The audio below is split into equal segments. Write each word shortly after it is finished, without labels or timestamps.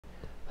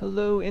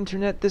Hello,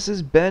 Internet. This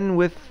is Ben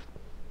with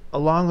a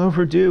long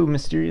overdue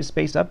Mysterious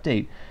Space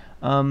update.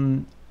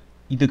 Um,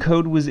 the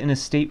code was in a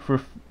state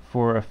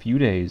for a few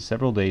days,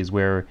 several days,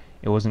 where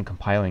it wasn't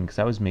compiling because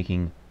I was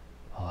making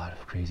a lot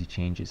of crazy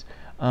changes.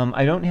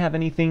 I don't have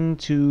anything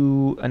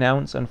to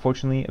announce,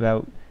 unfortunately,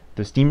 about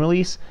the Steam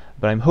release,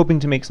 but I'm hoping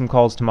to make some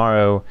calls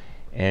tomorrow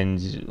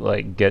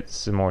and get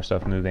some more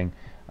stuff moving.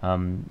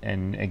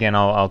 And again,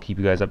 I'll keep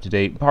you guys up to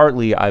date.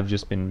 Partly, I've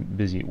just been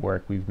busy at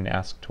work. We've been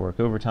asked to work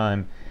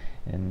overtime,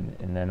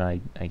 and then I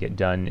get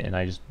done, and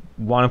I just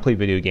want to play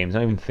video games. I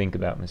don't even think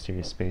about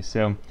Mysterious Space.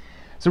 So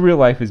real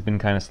life has been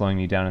kind of slowing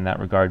me down in that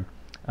regard.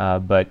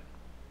 But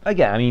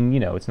again, I mean,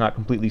 it's not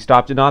completely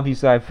stopped, and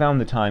obviously I've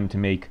found the time to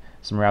make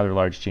some rather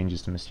large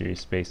changes to Mysterious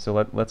Space.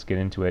 So let's get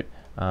into it.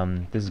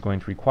 This is going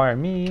to require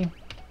me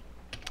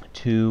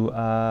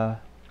to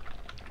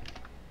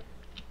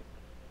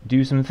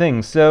do some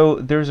things. So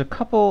there's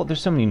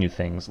so many new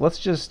things.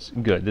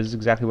 Good, this is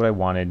exactly what I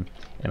wanted,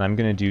 and I'm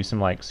gonna do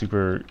some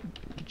super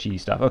cheesy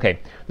stuff. Okay,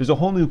 there's a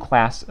whole new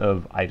class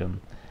of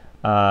item,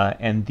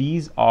 and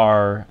these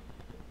are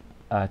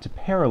to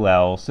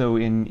parallel. So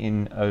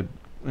in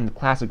the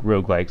classic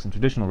roguelikes and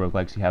traditional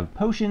roguelikes, you have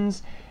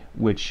potions,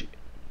 which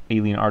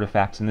alien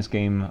artifacts in this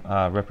game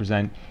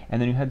represent,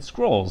 and then you had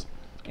scrolls,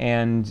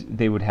 and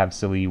they would have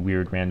silly,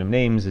 weird, random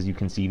names. As you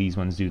can see, these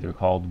ones do. They're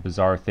called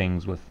bizarre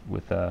things with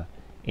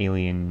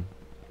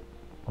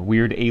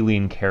weird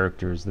alien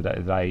characters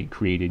that I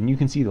created, and you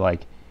can see the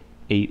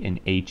 8 and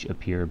H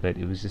appear, but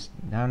it was just,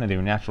 I don't know, they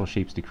were natural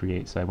shapes to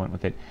create, so I went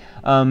with it.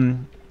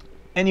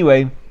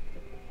 Anyway,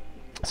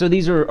 so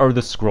these are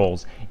the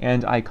scrolls,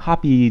 and I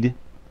copied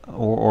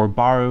or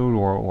borrowed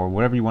or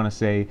whatever you want to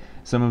say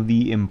some of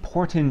the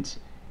important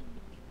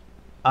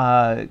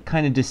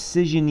kind of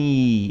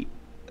decision-y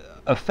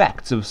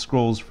effects of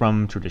scrolls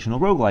from traditional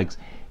roguelikes,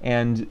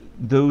 and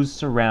those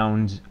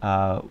surround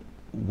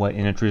what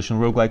in a traditional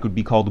roguelike would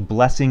be called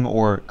blessing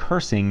or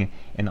cursing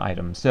an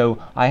item.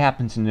 So I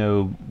happen to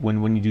know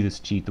when you do this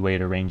cheat, the way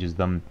it arranges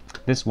them,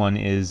 this one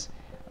is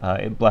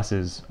it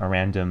blesses a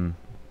random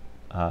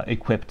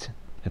equipped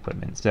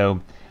equipment.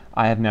 So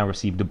I have now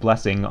received a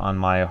blessing on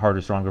my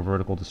harder, stronger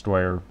vertical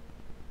destroyer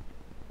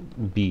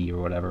B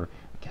or whatever.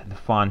 God, the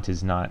font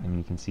is not, I mean,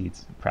 you can see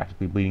it's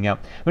practically bleeding out.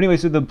 But anyway,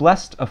 so the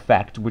blessed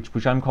effect,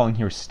 which I'm calling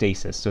here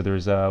stasis. So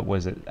there's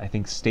I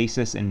think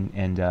stasis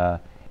and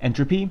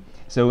entropy.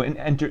 So an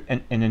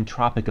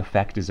entropic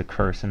effect is a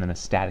curse, and then a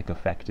static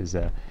effect is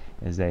a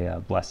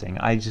blessing.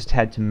 I just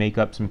had to make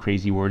up some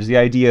crazy words. The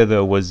idea,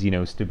 though, was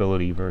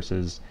stability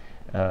versus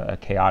a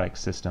chaotic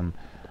system.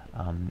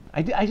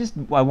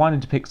 I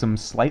wanted to pick some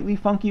slightly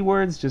funky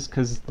words just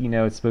because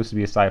it's supposed to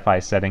be a sci-fi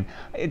setting.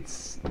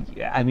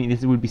 I mean,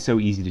 it would be so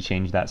easy to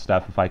change that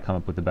stuff. If I come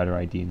up with a better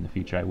idea in the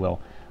future, I will.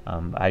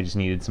 I just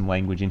needed some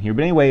language in here.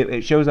 But anyway,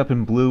 it shows up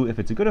in blue if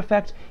it's a good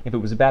effect. If it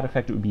was a bad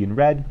effect, it would be in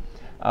red.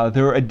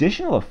 There are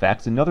additional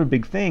effects. Another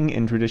big thing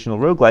in traditional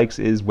roguelikes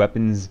is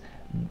weapons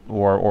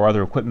or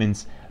other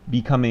equipments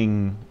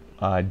becoming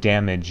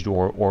damaged,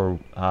 or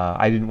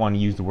I didn't want to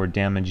use the word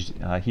damaged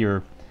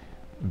here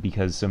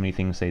because so many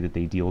things say that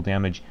they deal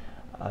damage.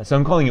 So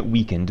I'm calling it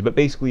weakened, but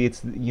basically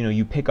it's,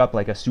 you pick up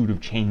a suit of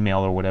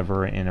chainmail or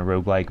whatever in a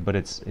roguelike, but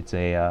it's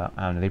I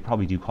don't know, they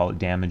probably do call it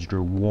damaged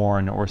or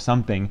worn or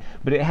something,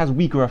 but it has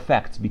weaker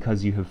effects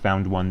because you have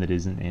found one that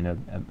isn't in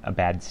a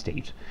bad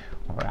state.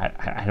 Or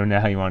I don't know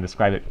how you want to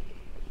describe it.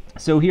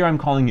 So here I'm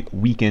calling it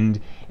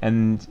weakened,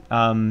 and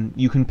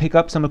you can pick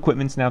up some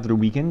equipments now that are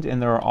weakened, and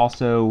there are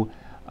also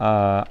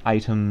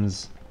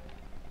items,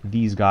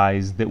 these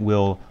guys, that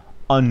will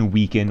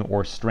unweaken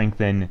or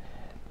strengthen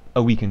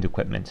a weakened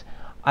equipment.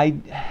 I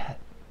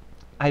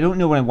don't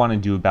know what I want to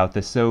do about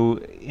this, so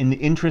in the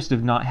interest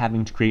of not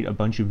having to create a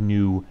bunch of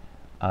new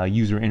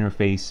user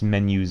interface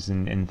menus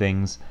and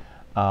things,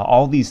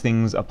 all these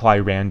things apply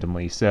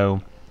randomly,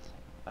 so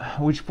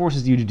which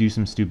forces you to do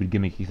some stupid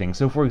gimmicky things.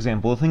 So for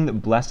example, a thing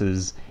that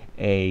blesses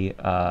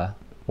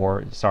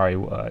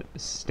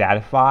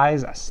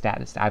statifies,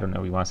 I don't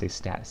know, you want to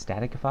say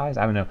statifies?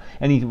 I don't know.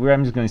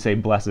 I'm just going to say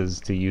blesses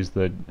to use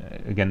the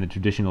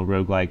traditional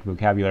roguelike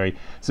vocabulary.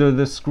 So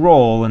the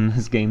scroll in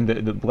this game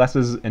that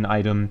blesses an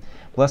item,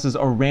 blesses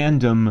a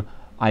random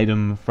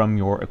item from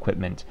your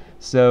equipment.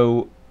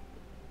 So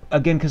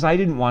again, because I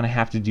didn't want to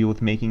have to deal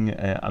with making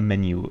a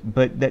menu,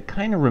 but that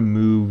kind of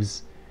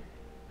removes.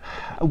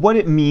 What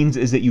it means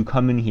is that you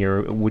come in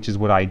here, which is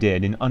what I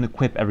did, and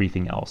unequip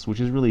everything else,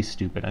 which is really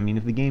stupid. I mean,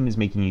 if the game is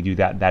making you do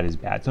that, that is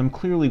bad. So I'm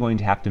clearly going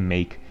to have to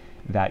make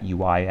that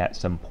UI at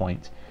some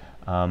point.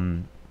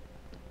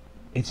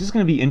 It's just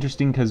going to be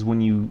interesting because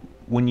when you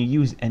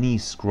use any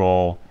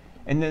scroll,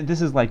 and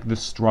this is the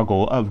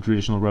struggle of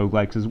traditional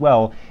roguelikes as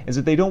well, is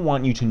that they don't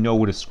want you to know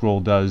what a scroll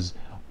does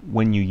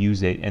when you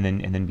use it and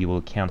then be able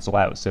to cancel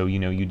out. So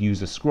you'd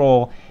use a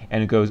scroll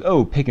and it goes,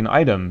 oh, pick an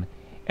item.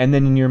 And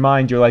then in your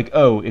mind, you're like,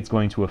 oh, it's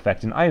going to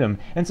affect an item.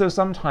 And so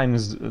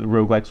sometimes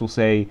roguelikes will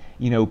say,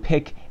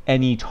 pick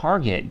any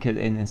target.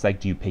 And it's like,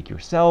 do you pick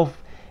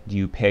yourself? Do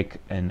you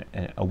pick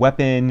a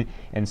weapon,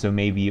 and so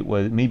maybe it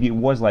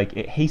was like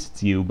it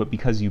hastes you, but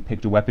because you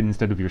picked a weapon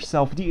instead of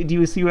yourself. Do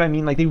you see what I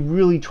mean? Like, they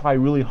really try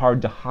really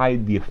hard to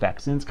hide the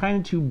effects, and it's kind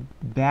of too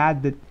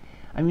bad that.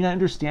 I mean, I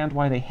understand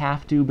why they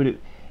have to, but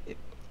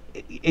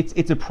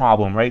it's a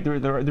problem, right?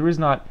 There is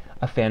not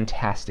a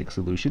fantastic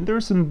solution. There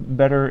are some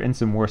better and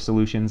some worse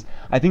solutions.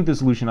 I think the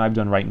solution I've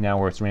done right now,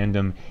 where it's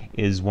random,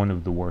 is one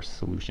of the worst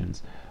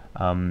solutions.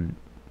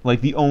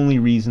 Like, the only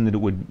reason that it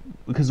would,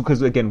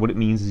 because again, what it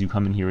means is you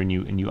come in here and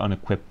you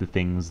unequip the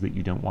things that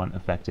you don't want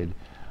affected.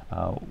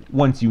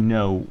 Once you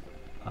know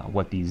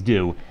what these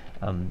do.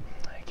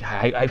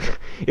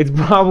 It's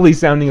probably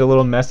sounding a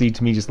little messy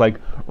to me, just like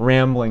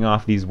rambling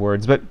off these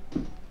words. But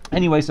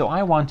anyway, so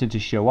I wanted to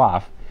show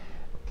off.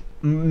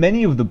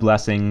 Many of the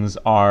blessings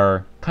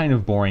are kind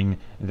of boring.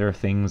 There are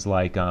things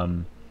like,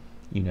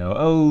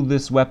 oh,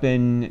 this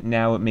weapon,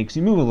 now it makes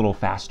you move a little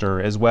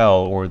faster as well,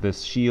 or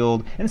this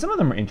shield. And some of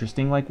them are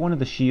interesting. Like, one of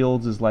the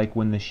shields is like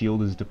when the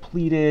shield is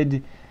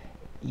depleted,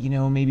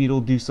 maybe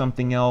it'll do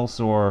something else,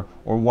 or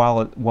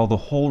while the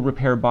whole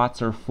repair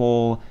bots are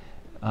full,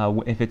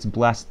 if it's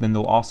blessed, then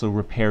they'll also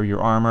repair your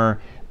armor.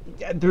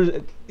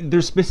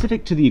 They're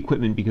specific to the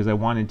equipment because I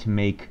wanted to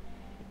make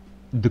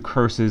the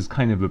curses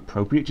kind of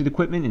appropriate to the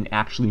equipment and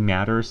actually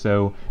matter.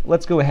 So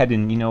let's go ahead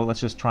and, let's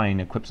just try and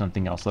equip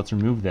something else. Let's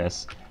remove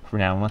this for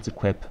now, and let's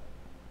equip,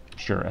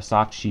 sure, a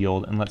soft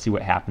shield, and let's see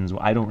what happens.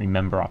 Well, I don't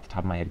remember off the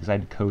top of my head because I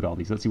had to code all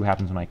these. Let's see what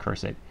happens when I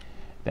curse it.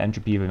 The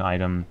entropy of an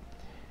item.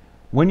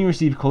 When you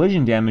receive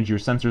collision damage, your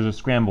sensors are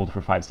scrambled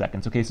for 5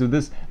 seconds. Okay, so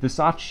the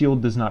soft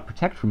shield does not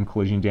protect from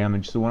collision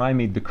damage, so when I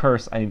made the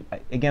curse, I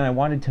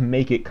wanted to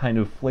make it kind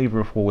of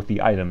flavorful with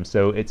the item,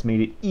 so it's made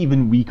it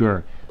even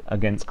weaker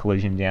against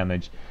collision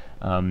damage,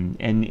 and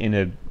in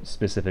a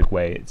specific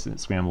way, it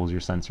scrambles your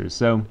sensors.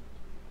 So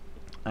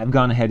I've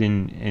gone ahead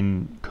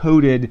and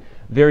coded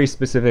very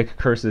specific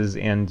curses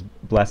and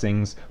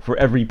blessings for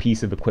every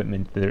piece of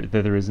equipment that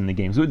there is in the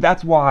game. So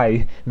that's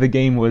why the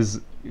game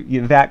was,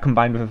 that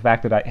combined with the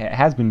fact that it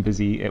has been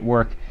busy at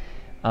work,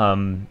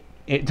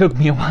 it took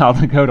me a while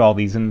to code all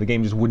these, and the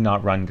game just would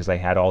not run because I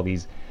had all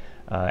these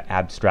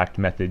abstract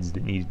methods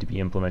that needed to be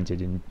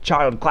implemented in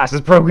child classes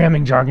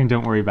programming jargon.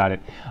 Don't worry about it.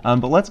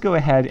 But let's go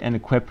ahead and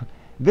equip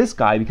this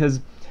guy, because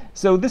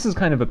so this is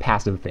kind of a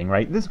passive thing,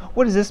 right?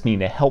 What does this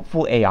mean? A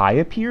helpful AI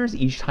appears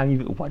each time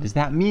you... What does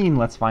that mean?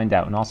 Let's find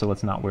out. And also,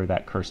 let's not wear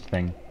that cursed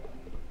thing.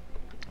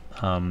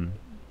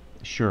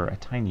 Sure, a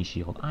tiny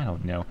shield. I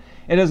don't know.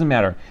 It doesn't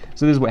matter.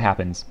 So this is what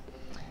happens.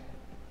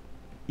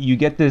 You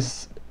get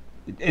this...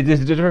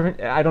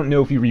 I don't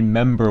know if you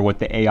remember what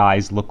the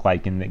AIs look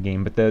like in the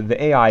game, but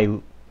the AI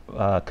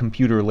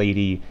computer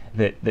lady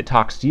that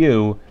talks to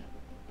you...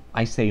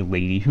 I say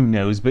lady, who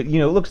knows, but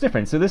it looks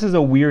different. So this is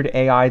a weird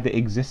AI that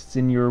exists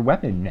in your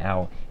weapon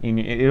now. And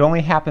it only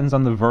happens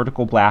on the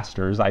vertical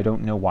blasters. I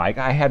don't know why.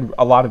 I had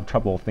a lot of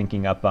trouble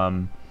thinking up,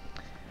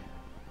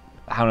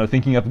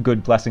 thinking up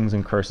good blessings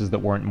and curses that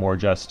weren't more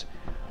just,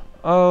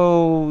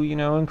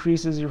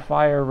 increases your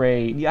fire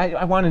rate. Yeah,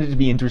 I wanted it to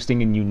be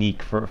interesting and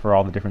unique for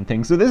all the different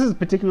things. So this is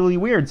particularly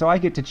weird. So I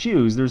get to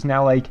choose. There's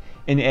now like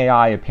an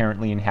AI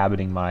apparently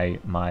inhabiting my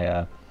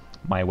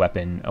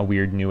weapon, a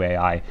weird new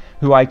AI,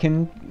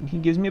 he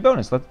gives me a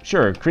bonus.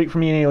 Sure, create for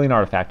me an alien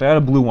artifact. I got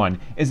a blue one.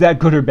 Is that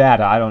good or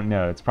bad? I don't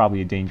know. It's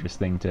probably a dangerous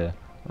thing to...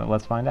 Well,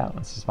 let's find out.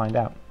 Let's just find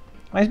out.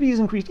 My speed is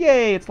increased.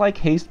 Yay! It's like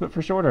haste, but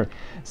for shorter.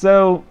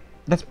 So,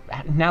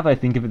 now that I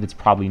think of it, it's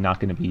probably not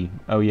going to be...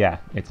 Oh yeah,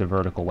 it's a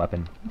vertical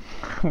weapon.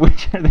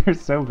 Which, they're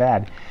so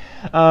bad.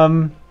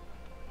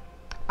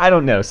 I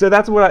don't know. So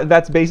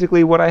that's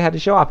basically what I had to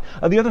show off.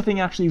 The other thing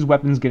actually is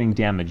weapons getting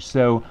damaged.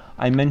 So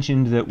I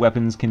mentioned that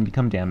weapons can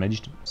become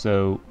damaged.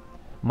 So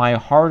my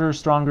harder,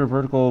 stronger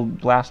vertical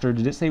blaster,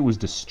 did it say it was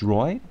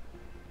destroyed?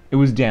 It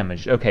was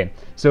damaged. Okay.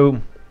 So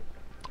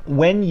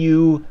when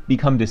you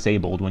become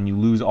disabled, when you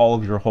lose all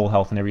of your whole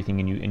health and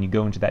everything, and you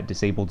go into that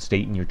disabled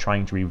state and you're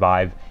trying to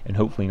revive and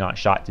hopefully not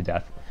shot to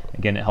death.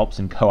 Again, it helps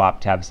in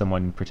co-op to have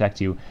someone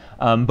protect you.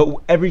 But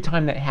every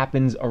time that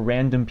happens, a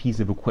random piece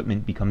of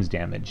equipment becomes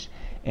damaged.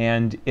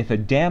 And if a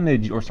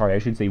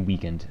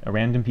weakened. A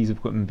random piece of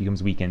equipment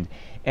becomes weakened.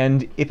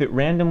 And if it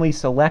randomly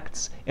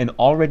selects an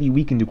already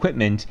weakened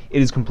equipment,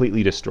 it is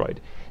completely destroyed.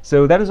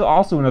 So that is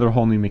also another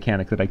whole new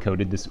mechanic that I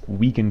coded, this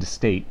weakened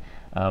state,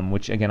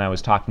 which again I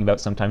was talking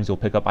about. Sometimes you'll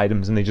pick up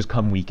items and they just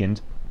come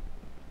weakened.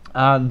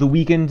 The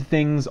weakened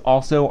things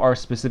also are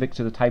specific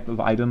to the type of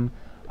item.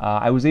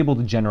 I was able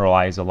to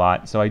generalize a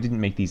lot, so I didn't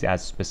make these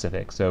as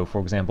specific. So, for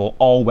example,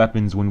 all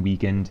weapons when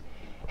weakened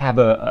have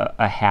a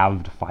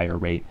halved fire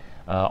rate.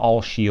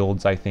 All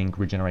shields, I think,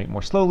 regenerate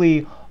more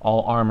slowly.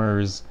 All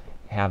armors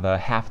have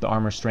half the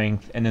armor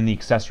strength, and then the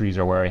accessories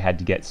are where I had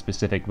to get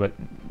specific. But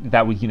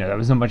that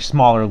was a much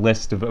smaller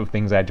list of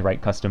things I had to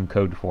write custom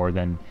code for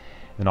than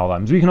all the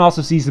items. We can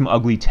also see some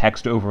ugly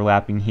text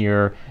overlapping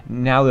here.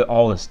 Now that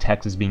all this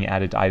text is being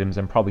added to items,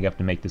 I'm probably going to have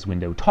to make this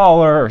window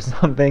taller or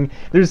something.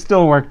 There's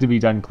still work to be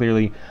done,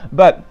 clearly,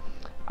 but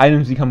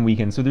items become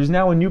weakened. So there's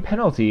now a new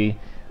penalty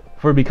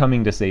for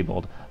becoming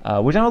disabled,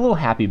 which I'm a little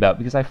happy about,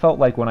 because I felt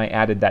like when I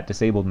added that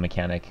disabled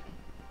mechanic,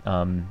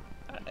 the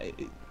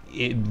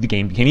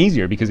game became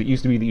easier, because it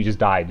used to be that you just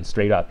died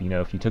straight up. You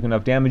know, if you took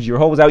enough damage, your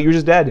hull was out, you're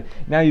just dead.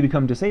 Now you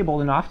become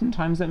disabled, and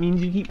oftentimes that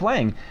means you keep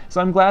playing. So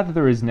I'm glad that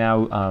there is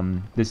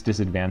now this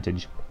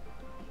disadvantage.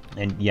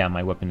 And yeah,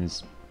 my weapon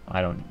is,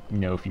 I don't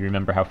know if you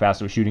remember how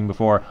fast I was shooting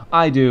before.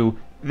 I do.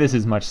 This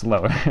is much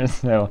slower,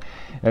 so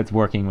that's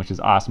working, which is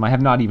awesome. I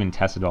have not even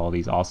tested all of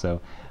these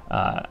also,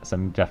 so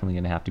I'm definitely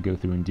going to have to go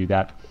through and do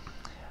that.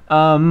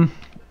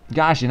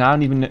 Gosh, and I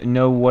don't even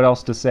know what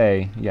else to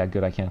say. Yeah,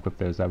 good, I can't equip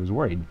those. I was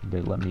worried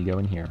they'd let me go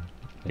in here,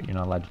 that you're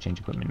not allowed to change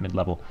equipment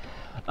mid-level.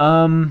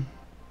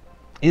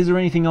 Is there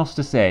anything else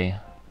to say?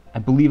 I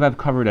believe I've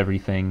covered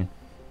everything.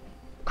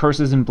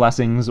 Curses and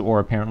blessings, or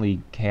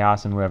apparently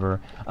chaos and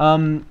whatever.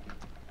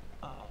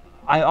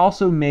 I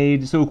also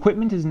made, so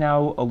equipment is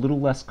now a little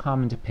less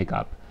common to pick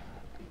up.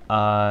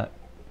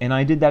 And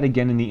I did that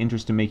again in the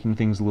interest of making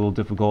things a little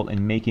difficult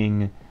and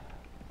making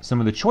some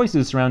of the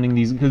choices surrounding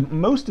these, because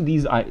most of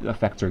these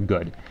effects are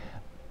good.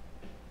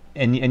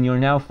 And you're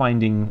now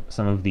finding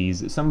some of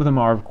these. Some of them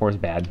are, of course,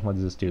 bad. What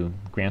does this do?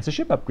 Grants a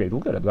ship upgrade.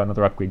 Well, good, I've got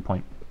another upgrade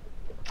point.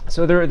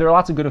 So there are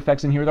lots of good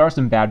effects in here. There are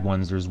some bad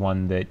ones. There's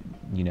one that,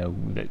 you know,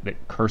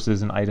 that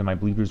curses an item. I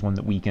believe there's one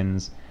that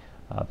weakens.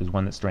 There's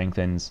one that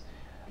strengthens.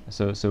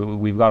 So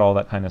we've got all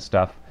that kind of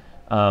stuff.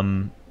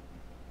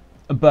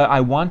 But I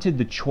wanted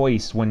the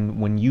choice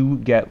when you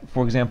get,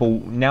 for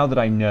example, now that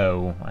I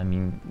know, I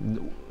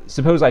mean,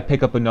 suppose I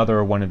pick up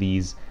another one of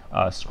these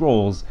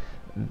scrolls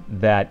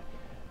that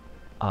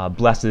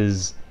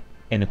blesses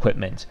an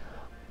equipment.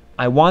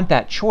 I want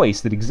that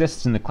choice that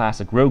exists in the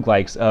classic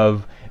roguelikes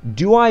of,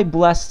 do I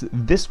bless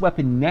this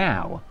weapon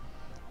now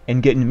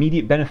and get an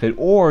immediate benefit,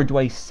 or do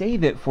I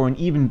save it for an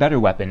even better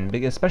weapon?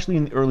 Because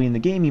especially early in the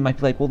game, you might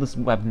be like, well, this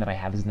weapon that I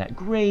have isn't that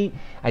great.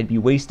 I'd be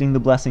wasting the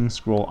blessing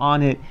scroll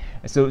on it.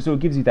 So it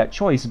gives you that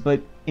choice.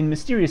 But in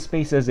Mysterious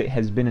Space, as it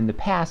has been in the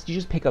past, you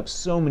just pick up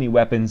so many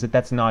weapons that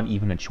that's not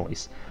even a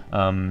choice.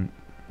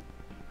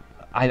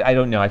 I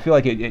don't know. I feel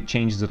like it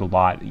changes it a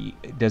lot.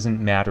 It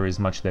doesn't matter as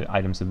much that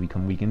items have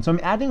become weakened. So I'm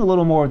adding a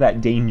little more of that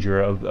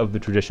danger of the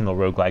traditional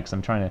roguelikes.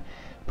 I'm trying to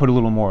put a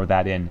little more of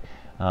that in.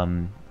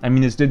 I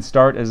mean, this did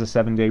start as a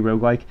 7-day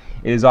roguelike.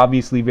 It is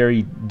obviously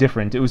very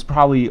different. It was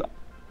probably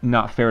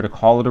not fair to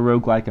call it a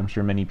roguelike. I'm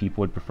sure many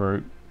people would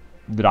prefer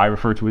that I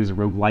refer to it as a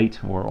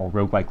roguelite or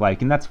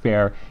roguelike-like, and that's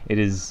fair. It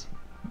is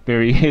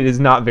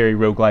not very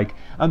roguelike.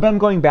 But I'm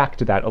going back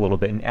to that a little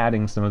bit and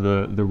adding some of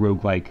the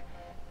roguelike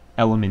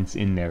elements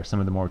in there, some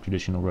of the more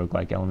traditional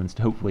roguelike elements,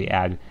 to hopefully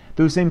add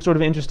those same sort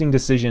of interesting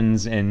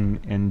decisions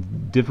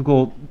and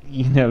difficult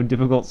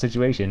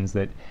situations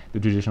that the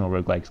traditional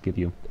roguelikes give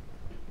you.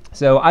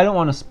 So I don't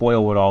want to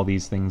spoil what all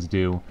these things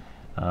do.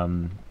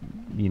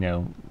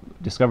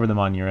 Discover them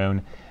on your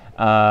own.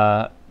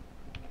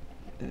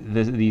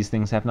 These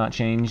things have not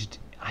changed.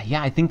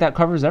 Yeah, I think that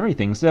covers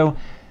everything. So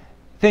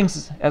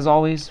thanks, as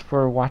always,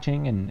 for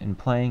watching and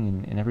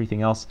playing and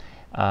everything else.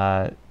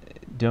 What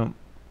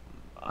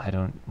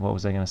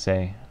was I going to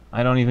say?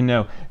 I don't even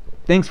know.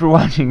 Thanks for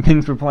watching,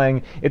 thanks for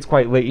playing. It's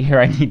quite late here,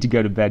 I need to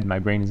go to bed. My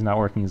brain is not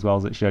working as well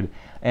as it should.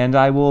 And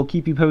I will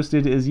keep you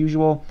posted as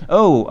usual.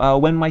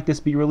 When might this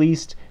be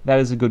released? That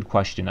is a good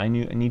question. I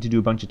need to do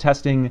a bunch of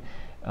testing.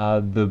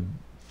 The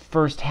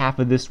first half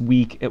of this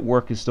week at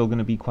work is still going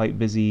to be quite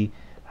busy.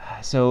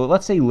 So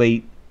let's say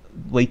late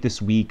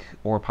this week,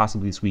 or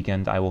possibly this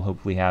weekend, I will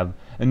hopefully have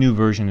a new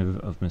version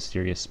of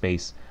Mysterious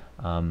Space.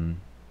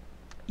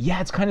 Yeah,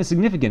 it's kind of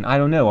significant. I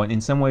don't know. In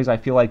some ways, I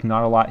feel like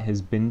not a lot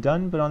has been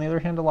done, but on the other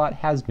hand, a lot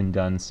has been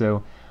done.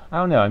 So, I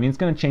don't know. I mean, it's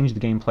going to change the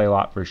gameplay a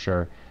lot for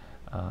sure.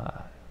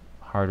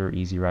 Harder,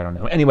 easier, I don't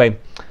know. Anyway,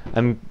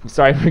 I'm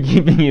sorry for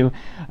keeping you.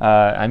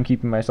 I'm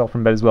keeping myself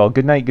from bed as well.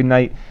 Good night, good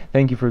night.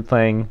 Thank you for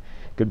playing.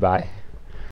 Goodbye.